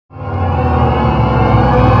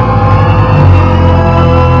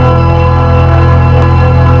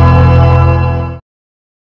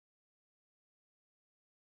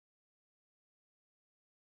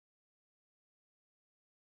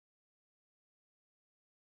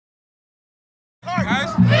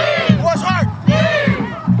guys? Who was hard?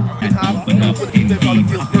 And have defense on the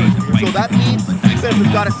field first. So that means defense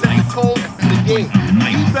has got to set the tone for the game.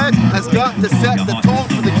 Defense has got to set the tone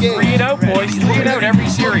for the game. 3 and out, boys. 3 and out every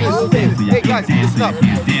series. Hey guys, listen up.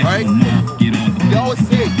 Alright? We always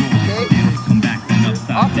say, okay?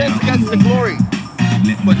 Offense gets the glory,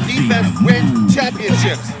 but defense wins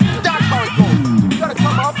championships. That's how it goes. We gotta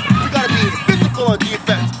come up, we gotta be physical on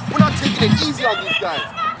defense. We're not taking it easy on these guys.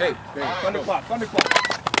 Hey, thunderclap, thunderclap.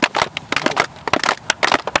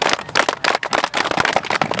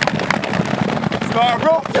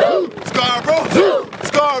 Scarborough, Scarborough,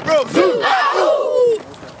 Scarborough.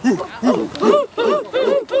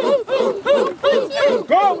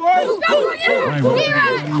 Go, boys! Who running? We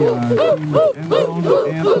running! Who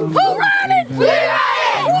running? We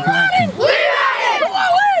running! Who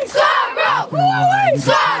are we? Scarborough! Who are we?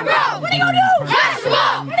 Scarborough! What are you gonna do? Smash them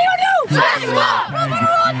up! What are you gonna do? Smash them up! Roll, roll,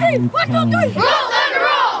 roll, 3! 1, 2, 3! Roll, thunder,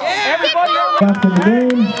 roll! Everybody Back to the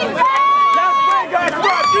game.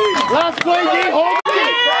 Last play, D. Hold it.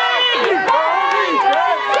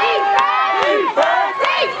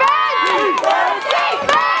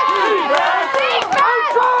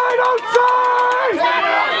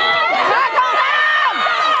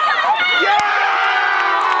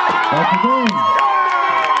 That's the game.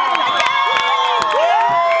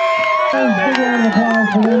 Big round of applause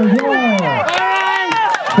for them as well.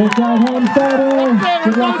 Good job, home starter.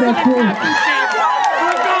 Good luck, that team.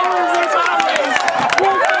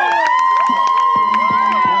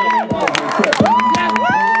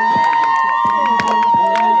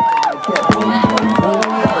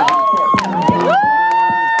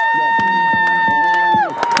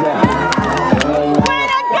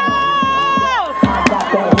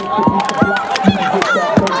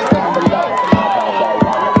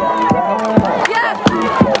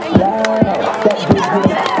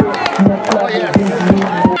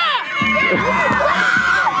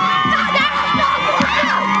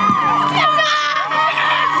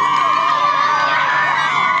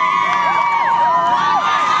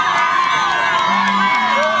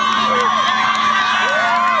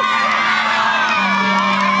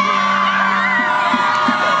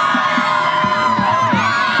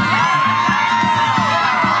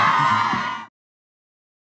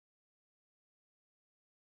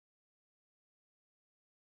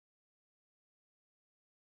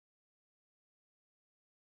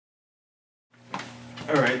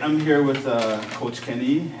 All right, I'm here with Coach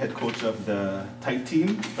Kenny, head coach of the Tyke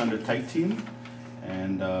team, Thunder Tyke team,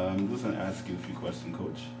 and I'm just going to ask you a few questions,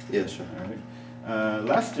 Coach. Yeah, sure. All right.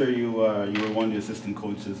 Last year you were one of the assistant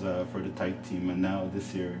coaches for the Tyke team, and now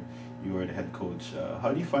this year you are the head coach.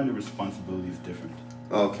 How do you find the responsibilities different?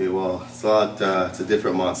 Okay, well, it's a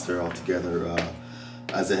different monster altogether.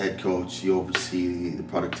 As a head coach, you oversee the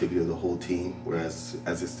productivity of the whole team, whereas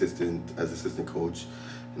as assistant coach,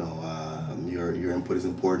 you know, your input is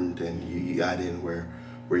important, and you add in where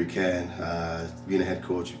you can. Being a head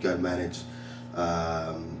coach, you've got to manage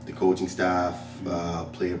the coaching staff,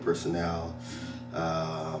 player personnel,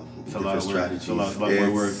 different strategies. It's a lot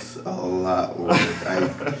more work. A lot more work.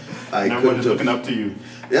 I Everybody's looking up to you.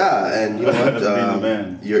 Yeah, and you know what? Being a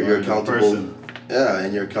man, you're accountable. person. Yeah,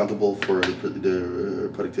 and you're accountable for the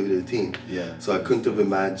productivity of the team. Yeah. So I couldn't have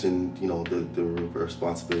imagined, you know, the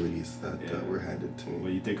responsibilities that were handed to me.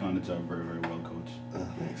 Well, you take on the job very, very well, Coach.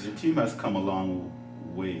 Thanks. Your team has come a long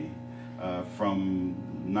way from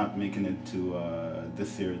not making it to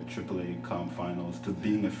this year AAA COMFL finals to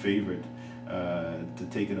being a favorite to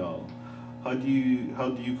take it all. How do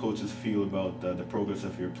you coaches feel about the progress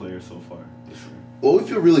of your players so far this year? Well, we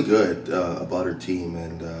feel really good about our team,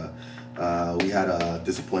 and we had a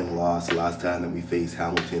disappointing loss the last time that we faced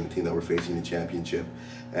Hamilton, the team that we're facing in the championship.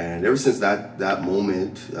 And ever since that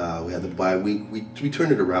moment, we had the bye week, we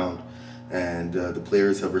turned it around, and the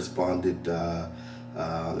players have responded in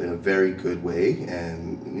a very good way.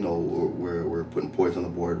 And you know, we're putting points on the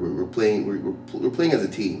board. We're playing as a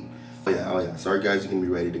team. Oh yeah. So our guys are gonna be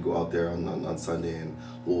ready to go out there on Sunday, and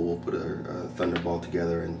we'll put a Thunderball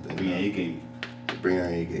together and bring an A game. Bring our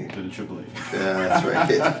A game to the AAA. Yeah, that's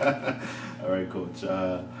right. All right, Coach.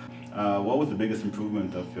 What was the biggest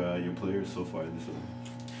improvement of your players so far this year?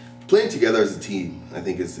 Playing together as a team, I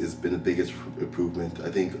think, has been the biggest improvement.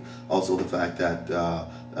 I think also the fact that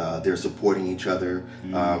they're supporting each other.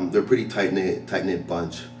 They're a pretty tight-knit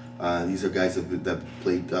bunch. These are guys that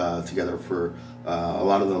played together for a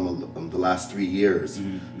lot of them the last 3 years.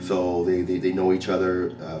 So they know each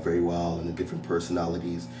other very well, and the different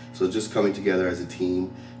personalities. So just coming together as a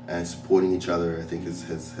team and supporting each other, I think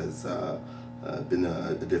has been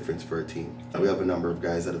a difference for our team. We have a number of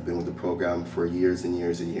guys that have been with the program for years and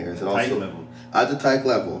years and years, and also level. At the Tyke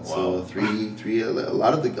level. Wow. So a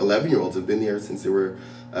lot of the 11-year-olds have been here since they were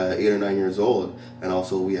 8 or 9 years old, and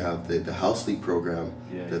also we have the house league program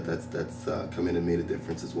that's come in and made a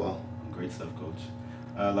difference as well. Great stuff, Coach.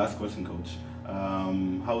 Last question, Coach.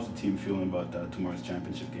 How's the team feeling about tomorrow's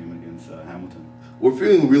championship game against Hamilton? We're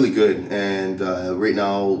feeling really good, and right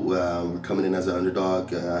now we're coming in as an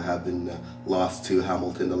underdog, having lost to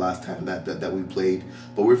Hamilton the last time that we played.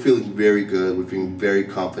 But we're feeling very good. We're feeling very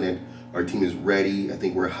confident. Our team is ready. I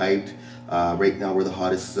think we're hyped. Right now we're the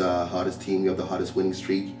hottest team. We have the hottest winning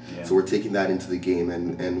streak. Yeah. So we're taking that into the game,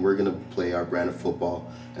 and we're going to play our brand of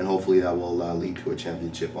football, and hopefully that will lead to a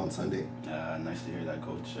championship on Sunday. Nice to hear that,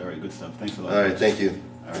 Coach. All right, good stuff. Thanks a lot. All right, Coach. thank you.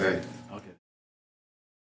 All right. Okay.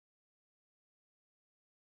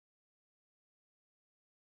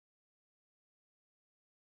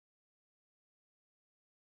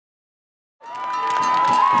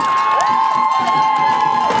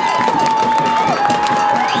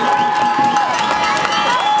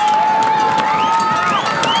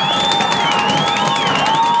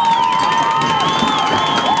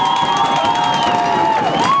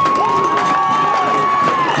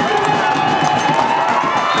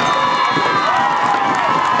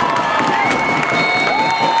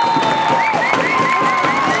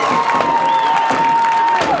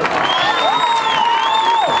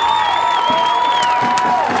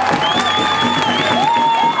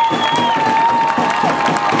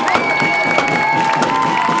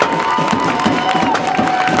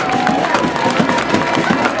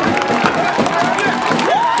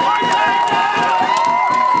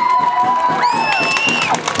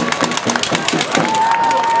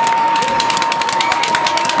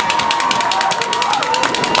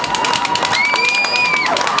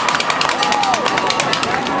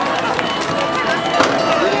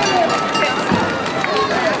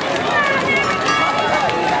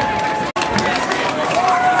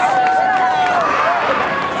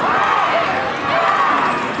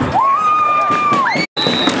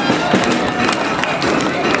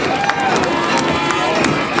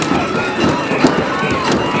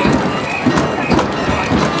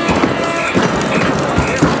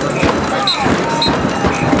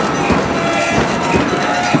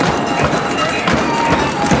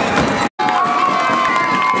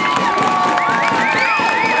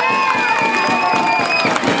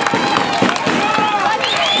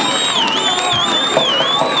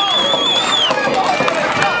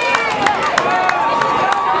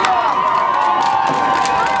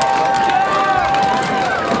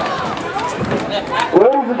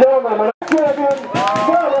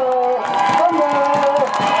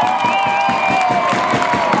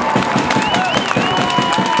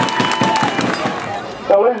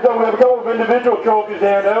 Individual trophies to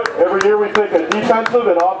hand out. Every year we pick a defensive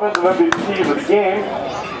and offensive MVP of the game.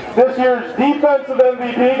 This year's defensive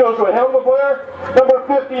MVP goes to a Hamilton player, number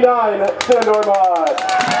 59, Sandor Mod.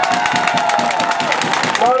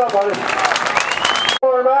 Come on up, buddy.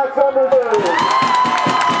 For Max number 2.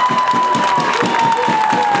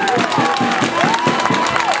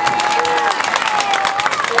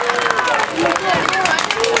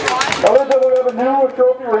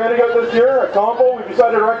 Trophy we're handing out this year at COMFL. We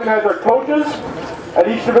decided to recognize our coaches. At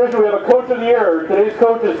each division we have a coach of the year. Today's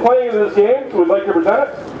coach is playing in this game, so we'd like to present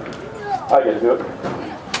it. I get to do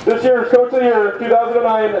it. This year's coach of the year,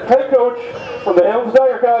 2009 head coach from the Hamilton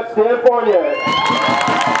Tiger Cats, Dan Fournier.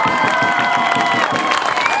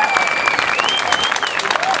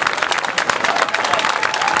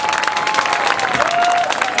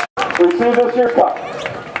 Receive this year's cup.